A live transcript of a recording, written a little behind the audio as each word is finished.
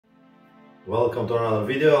Welcome to another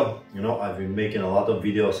video. I've been making a lot of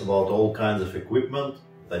videos about all kinds of equipment.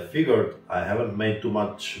 I figured I haven't made too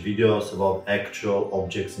much videos about actual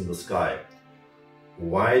objects in the sky.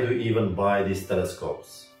 Why do we even buy these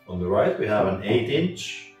telescopes? On the right we have an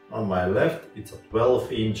 8-inch, on my left it's a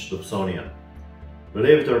 12-inch Dobsonian.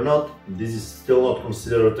 Believe it or not, this is still not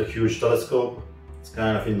considered a huge telescope. It's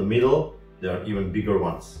kind of in the middle. There are even bigger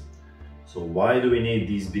ones. So why do we need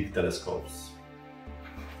these big telescopes?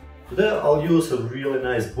 Today I'll use a really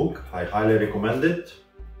nice book, I highly recommend it,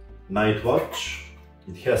 Night Watch.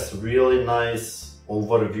 It has really nice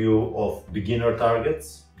overview of beginner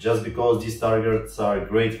targets. Just because these targets are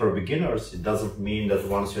great for beginners, it doesn't mean that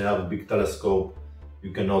once you have a big telescope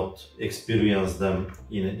you cannot experience them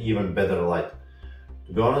in an even better light.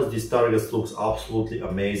 To be honest, these targets looks absolutely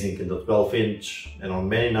amazing in the 12-inch, and on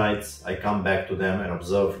many nights I come back to them and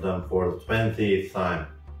observe them for the 20th time.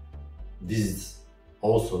 This is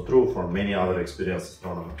also true for many other experienced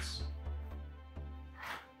astronomers.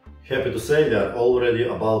 Happy to say that already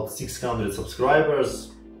about 600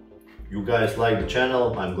 subscribers. You guys like the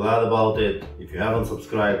channel, I'm glad about it. If you haven't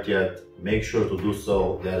subscribed yet, make sure to do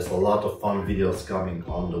so. There's a lot of fun videos coming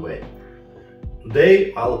on the way.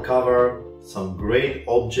 Today I'll cover some great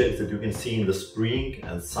objects that you can see in the spring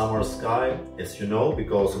and summer sky. As you know,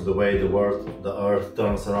 because of the way the Earth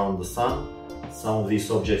turns around the sun, some of these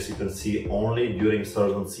objects you can see only during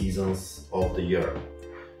certain seasons of the year.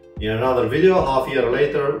 In another video, half a year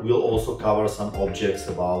later, we'll also cover some objects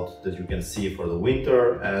that you can see for the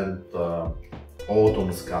winter and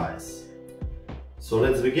autumn skies. So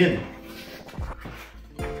let's begin.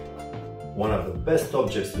 One of the best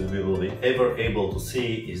objects that we will be ever able to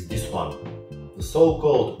see is this one, the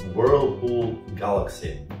so-called Whirlpool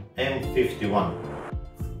Galaxy M51.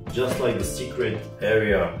 Just like the secret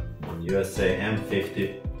area in USA,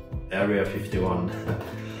 M50, Area 51.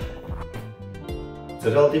 It's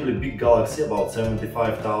a relatively big galaxy, about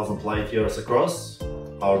 75,000 light years across.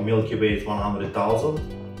 Our Milky Way is 100,000,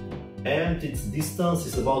 and its distance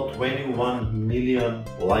is about 21 million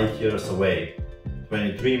light years away.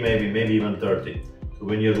 23, maybe even 30. So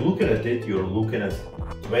when you're looking at it, you're looking at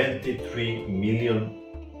 23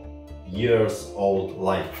 million years old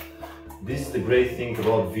light. This is the great thing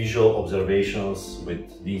about visual observations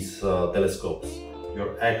with these telescopes.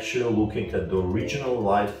 You're actually looking at the original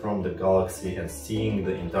light from the galaxy and seeing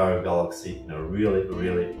the entire galaxy in a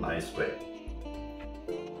really nice way.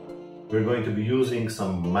 We're going to be using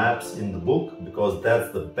some maps in the book because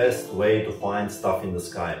that's the best way to find stuff in the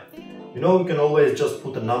sky. You can always just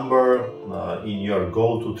put a number in your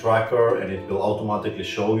go-to tracker and it will automatically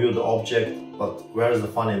show you the object, but where's the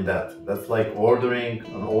fun in that? That's like ordering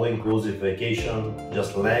an all-inclusive vacation,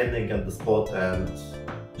 just landing at the spot and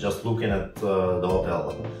just looking at the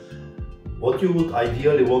hotel. What you would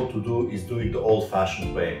ideally want to do is do it the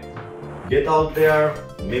old-fashioned way. Get out there,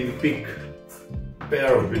 maybe pick a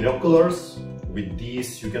pair of binoculars. With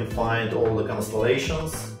these you can find all the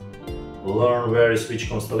constellations. Learn where is which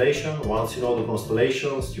constellation. Once you know the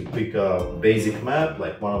constellations, you pick a basic map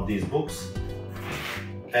like one of these books,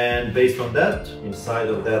 and based on that, inside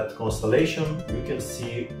of that constellation you can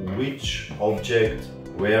see which object,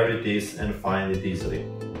 where it is, and find it easily.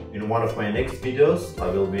 In one of my next videos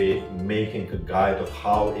I will be making a guide of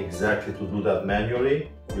how exactly to do that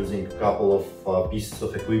manually using a couple of pieces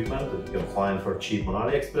of equipment that you can find for cheap on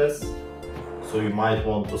AliExpress. So you might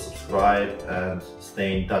want to subscribe and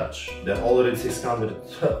stay in touch. There are already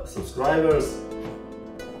 600 subscribers.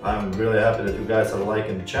 I'm really happy that you guys are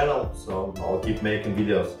liking the channel, so I'll keep making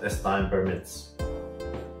videos as time permits.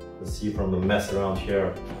 You see from the mess around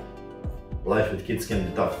here, life with kids can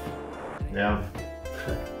be tough. Yeah.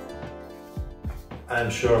 I'm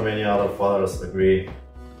sure many other fathers agree,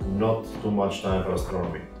 not too much time for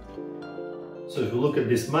astronomy. So if you look at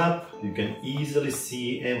this map, you can easily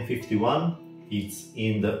see M51. It's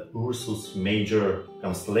in the Ursus Major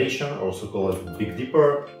constellation, also called Big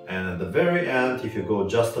Dipper, and at the very end, if you go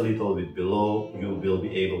just a little bit below, you will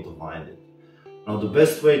be able to find it. Now the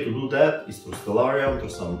best way to do that is through Stellarium,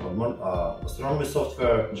 through some astronomy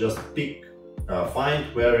software. Just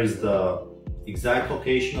find where is the exact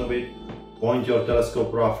location of it, point your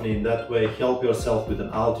telescope roughly in that way, help yourself with an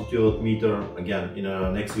altitude meter. Again, in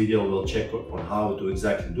our next video we'll check on how to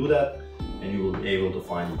exactly do that, and you will be able to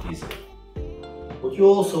find it easily. What you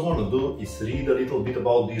also want to do is read a little bit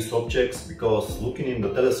about these objects, because looking in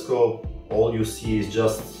the telescope all you see is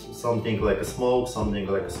just something like a smoke, something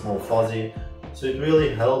like a small fuzzy. So it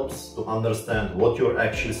really helps to understand what you're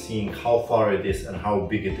actually seeing, how far it is and how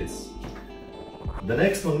big it is. The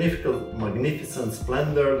next magnificent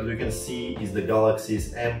splendor that you can see is the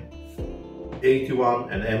galaxy's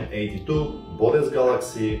M81 and M82, Bodies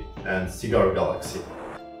Galaxy and Cigar Galaxy.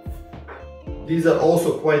 These are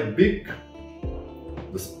also quite big.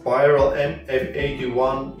 The spiral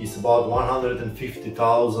M81 is about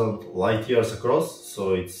 150,000 light years across,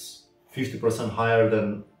 so it's 50% higher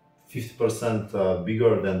than 50%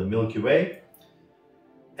 bigger than the Milky Way.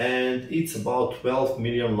 And it's about 12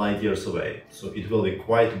 million light years away, so it will be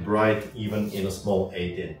quite bright even in a small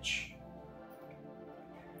 8-inch.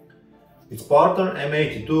 Its partner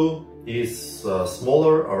M82 is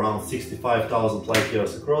smaller, around 65,000 light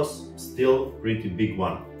years across, still pretty big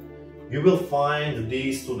one. You will find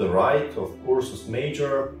these to the right of Ursus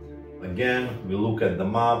Major. Again, we look at the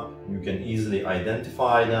map, you can easily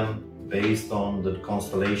identify them based on the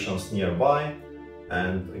constellations nearby,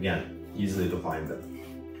 and again, easily to find them.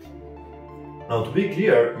 Now, to be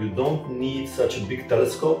clear, you don't need such a big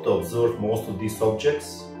telescope to observe most of these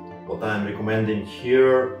objects. What I am recommending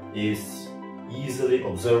here is easily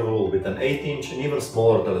observable with an 8-inch and even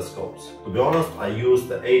smaller telescopes. To be honest, I used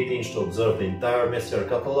the 8-inch to observe the entire Messier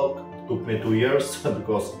catalog. It took me 2 years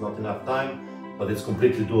because not enough time, but it's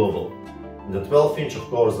completely doable. In the 12-inch, of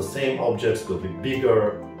course, the same objects will be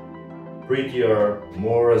bigger, prettier,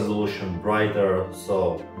 more resolution, brighter,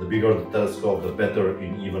 so the bigger the telescope, the better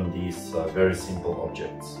in even these very simple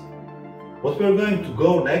objects. What we're going to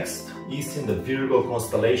go next is in the Virgo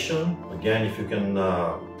constellation. Again, if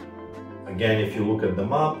you look at the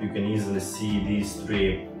map, you can easily see these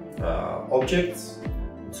three objects.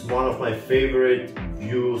 It's one of my favorite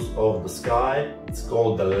views of the sky. It's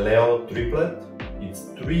called the Leo triplet. It's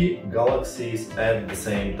 3 galaxies at the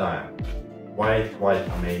same time. Quite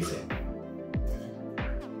amazing.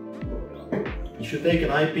 If you take an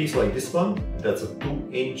eyepiece like this one, that's a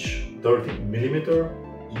 2-inch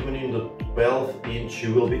 30mm, even in the 12-inch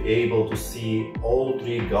you will be able to see all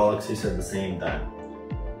 3 galaxies at the same time.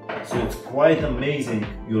 So it's quite amazing,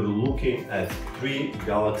 you're looking at 3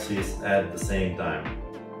 galaxies at the same time.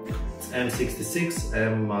 It's M66,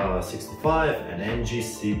 M65 and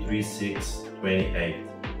NGC 3628.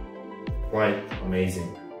 Quite amazing.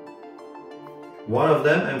 One of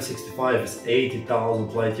them, M65, is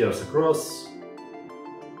 80,000 light years across.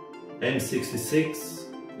 M66,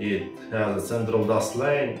 it has a central dust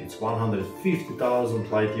lane, it's 150,000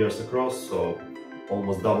 light years across, so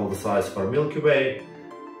almost double the size for Milky Way,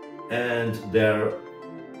 and they're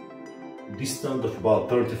distant of about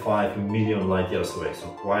 35 million light years away, so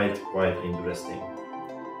quite interesting.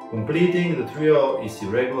 Completing the trio is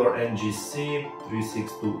irregular NGC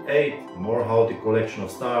 3628, more chaotic collection of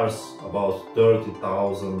stars, about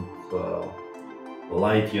 30,000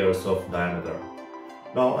 light years of diameter.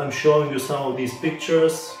 Now I'm showing you some of these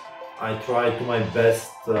pictures. I tried to my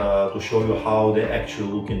best to show you how they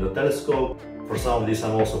actually look in the telescope. For some of these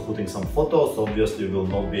I'm also putting some photos. Obviously you will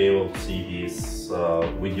not be able to see these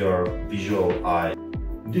with your visual eye.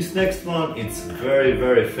 This next one, it's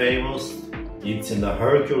very famous. It's in the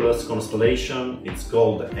Hercules constellation. It's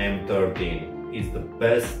called the M13. It's the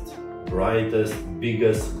best, brightest,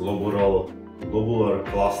 biggest globular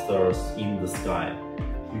clusters in the sky.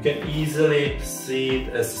 You can easily see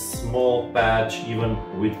it as a small patch even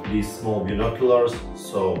with these small binoculars,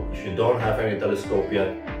 so if you don't have any telescope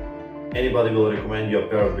yet, anybody will recommend you a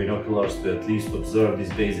pair of binoculars to at least observe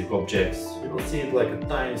these basic objects. You will see it like a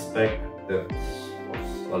tiny speck that's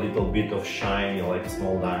a little bit of shiny, like a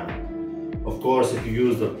small diamond. Of course, if you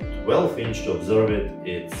use the 12-inch to observe it,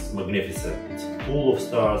 it's magnificent. It's full of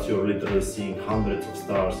stars, you're literally seeing hundreds of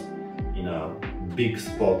stars in a big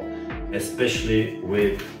spot. Especially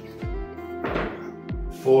with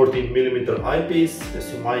 14mm eyepiece.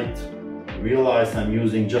 As you might realize, I'm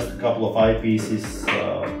using just a couple of eyepieces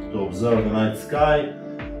to observe the night sky.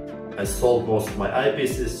 I sold most of my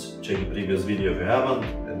eyepieces, check the previous video if you haven't,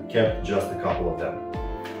 and kept just a couple of them.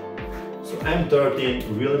 So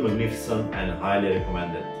M13, really magnificent and highly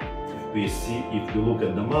recommended. If you look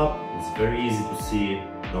at the map, it's very easy to see,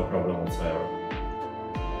 no problem whatsoever.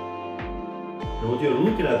 What you're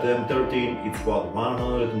looking at, the M13, it's about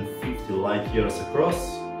 150 light years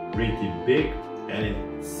across, pretty big, and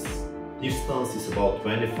its distance is about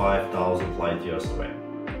 25,000 light years away.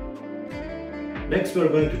 Next we're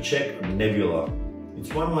going to check a nebula.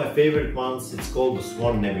 It's one of my favorite ones, it's called the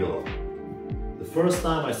Swan Nebula. The first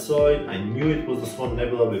time I saw it, I knew it was the Swan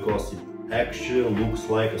Nebula because it actually looks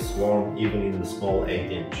like a swan even in the small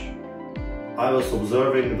 8-inch. I was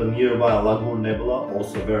observing the nearby Lagoon Nebula,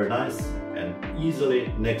 also very nice. And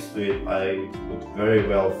easily next to it I could very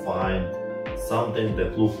well find something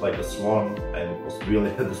that looked like a swan, and it was really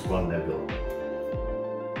the Swan Nebula.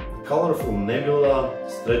 The colorful nebula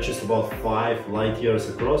stretches about 5 light years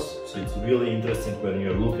across, so it's really interesting when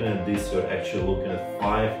you're looking at this, you're actually looking at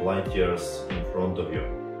 5 light years in front of you.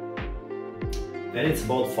 And it's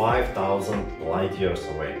about 5,000 light years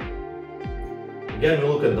away. Again, we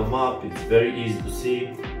look at the map, it's very easy to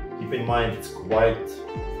see. Keep in mind it's quite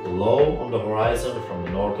low on the horizon from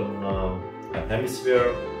the northern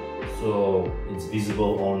hemisphere, so it's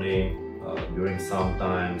visible only during some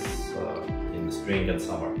times in the spring and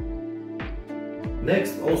summer.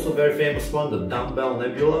 Next, also very famous one, the Dumbbell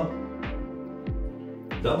Nebula.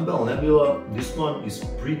 Dumbbell Nebula, this one is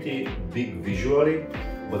pretty big visually,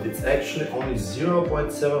 but it's actually only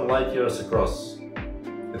 0.7 light years across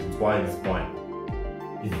at its widest point.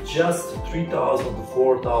 It's just 3,000 to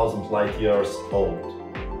 4,000 light years old.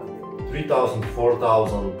 3,000 to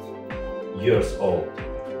 4,000 years old.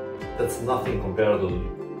 That's nothing compared to the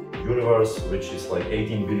universe, which is like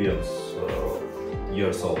 18 billion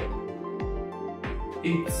years old.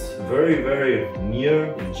 It's very, very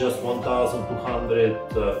near, it's just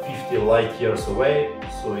 1,250 light years away,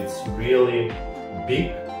 so it's really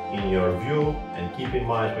big in your view, and keep in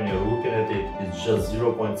mind when you're looking at it, it's just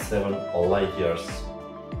 0.7 light years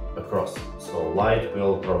across, so light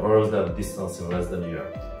will traverse that distance in less than a year.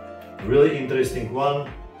 Really interesting one,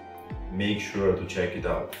 make sure to check it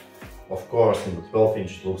out. Of course, in the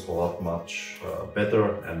 12-inch it looks a lot much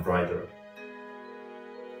better and brighter.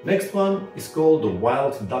 Next one is called the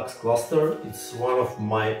Wild Ducks Cluster. It's one of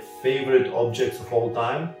my favorite objects of all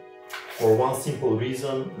time, for one simple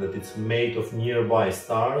reason, that it's made of nearby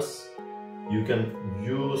stars. You can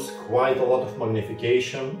use quite a lot of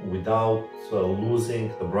magnification without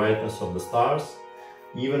losing the brightness of the stars.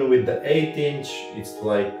 Even with the 8-inch, it's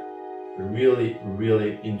like really,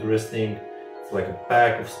 really interesting. It's like a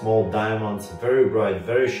pack of small diamonds, very bright,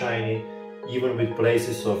 very shiny, even with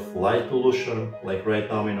places of light pollution, like right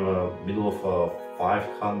now in the middle of a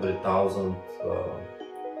 500,000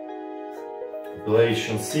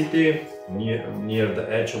 population city, near the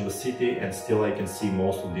edge of the city, and still I can see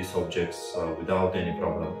most of these objects without any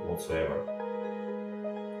problem whatsoever.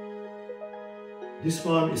 This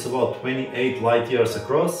one is about 28 light years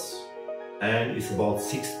across and is about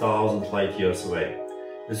 6,000 light years away.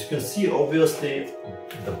 As you can see, obviously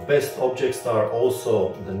the best objects are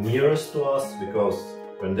also the nearest to us, because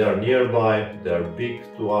when they are nearby, they are big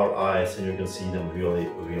to our eyes and you can see them really,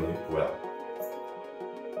 really well.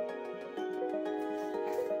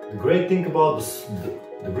 The great thing about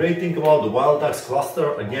the Wild Ducks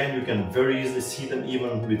Cluster, again, you can very easily see them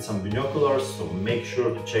even with some binoculars, so make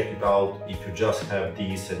sure to check it out if you just have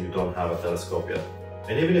these and you don't have a telescope yet.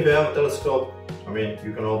 And even if you have a telescope, I mean,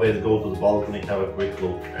 you can always go to the balcony, have a quick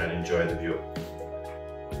look and enjoy the view.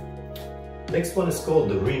 Next one is called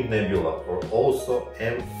the Ring Nebula, or also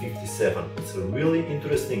M57. It's a really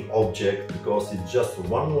interesting object because it's just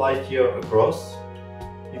 1 light year across.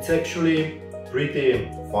 It's actually pretty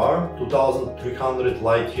far, 2,300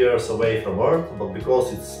 light years away from Earth, but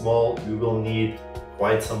because it's small, you will need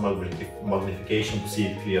quite some magnification to see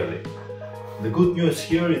it clearly. The good news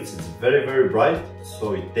here is it's very, very bright,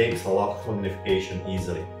 so it takes a lot of magnification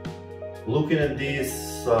easily. Looking at these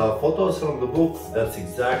photos from the book, that's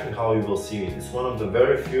exactly how you will see it. It's one of the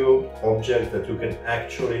very few objects that you can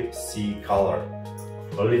actually see color.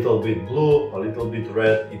 A little bit blue, a little bit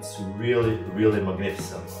red, it's really, really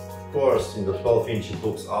magnificent. Of course, in the 12-inch it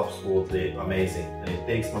looks absolutely amazing and it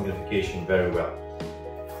takes magnification very well.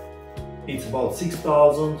 It's about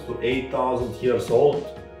 6,000 to 8,000 years old.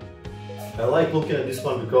 I like looking at this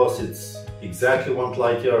one because it's exactly 1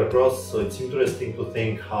 light year across, so it's interesting to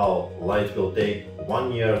think how light will take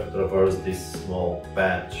 1 year to traverse this small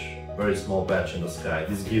patch, very small patch in the sky.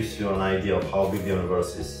 This gives you an idea of how big the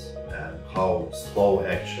universe is and how slow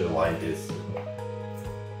actually light is.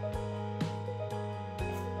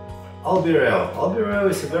 Albireo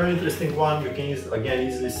is a very interesting one. You can again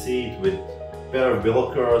easily see it with a pair of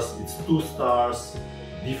binoculars. It's 2 stars,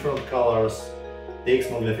 different colors.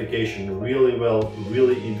 Takes magnification really well,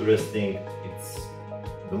 really interesting. It's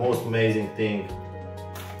the most amazing thing,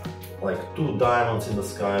 like 2 diamonds in the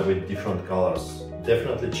sky with different colors.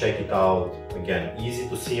 Definitely check it out. Again, easy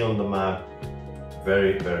to see on the map,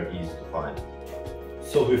 very, very easy to find.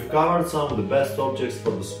 So we've covered some of the best objects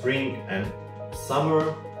for the spring and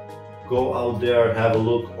summer. Go out there, have a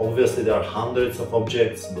look. Obviously there are hundreds of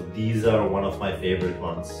objects, but these are one of my favorite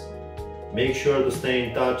ones. Make sure to stay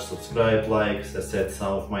in touch, subscribe, like. As I said,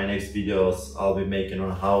 some of my next videos I'll be making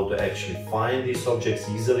on how to actually find these objects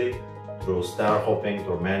easily through star hopping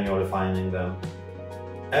or manually finding them.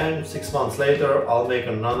 And 6 months later I'll make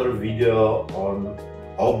another video on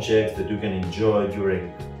objects that you can enjoy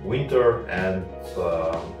during winter and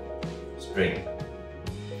spring.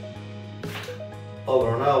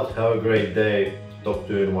 Over and out, have a great day. Talk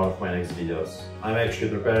to you in one of my next videos. I'm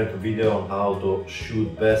actually preparing a video on how to shoot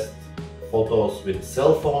best photos with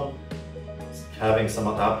cell phone, having some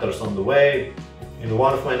adapters on the way. In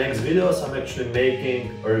one of my next videos, I'm actually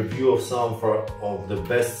making a review of some of the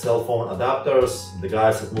best cell phone adapters. The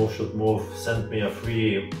guys at Move Should Move sent me a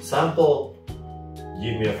free sample,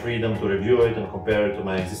 give me a freedom to review it and compare it to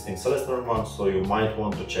my existing Celestron one, so you might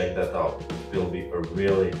want to check that out. It will be a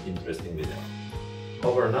really interesting video.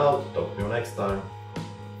 Over and out, talk to you next time.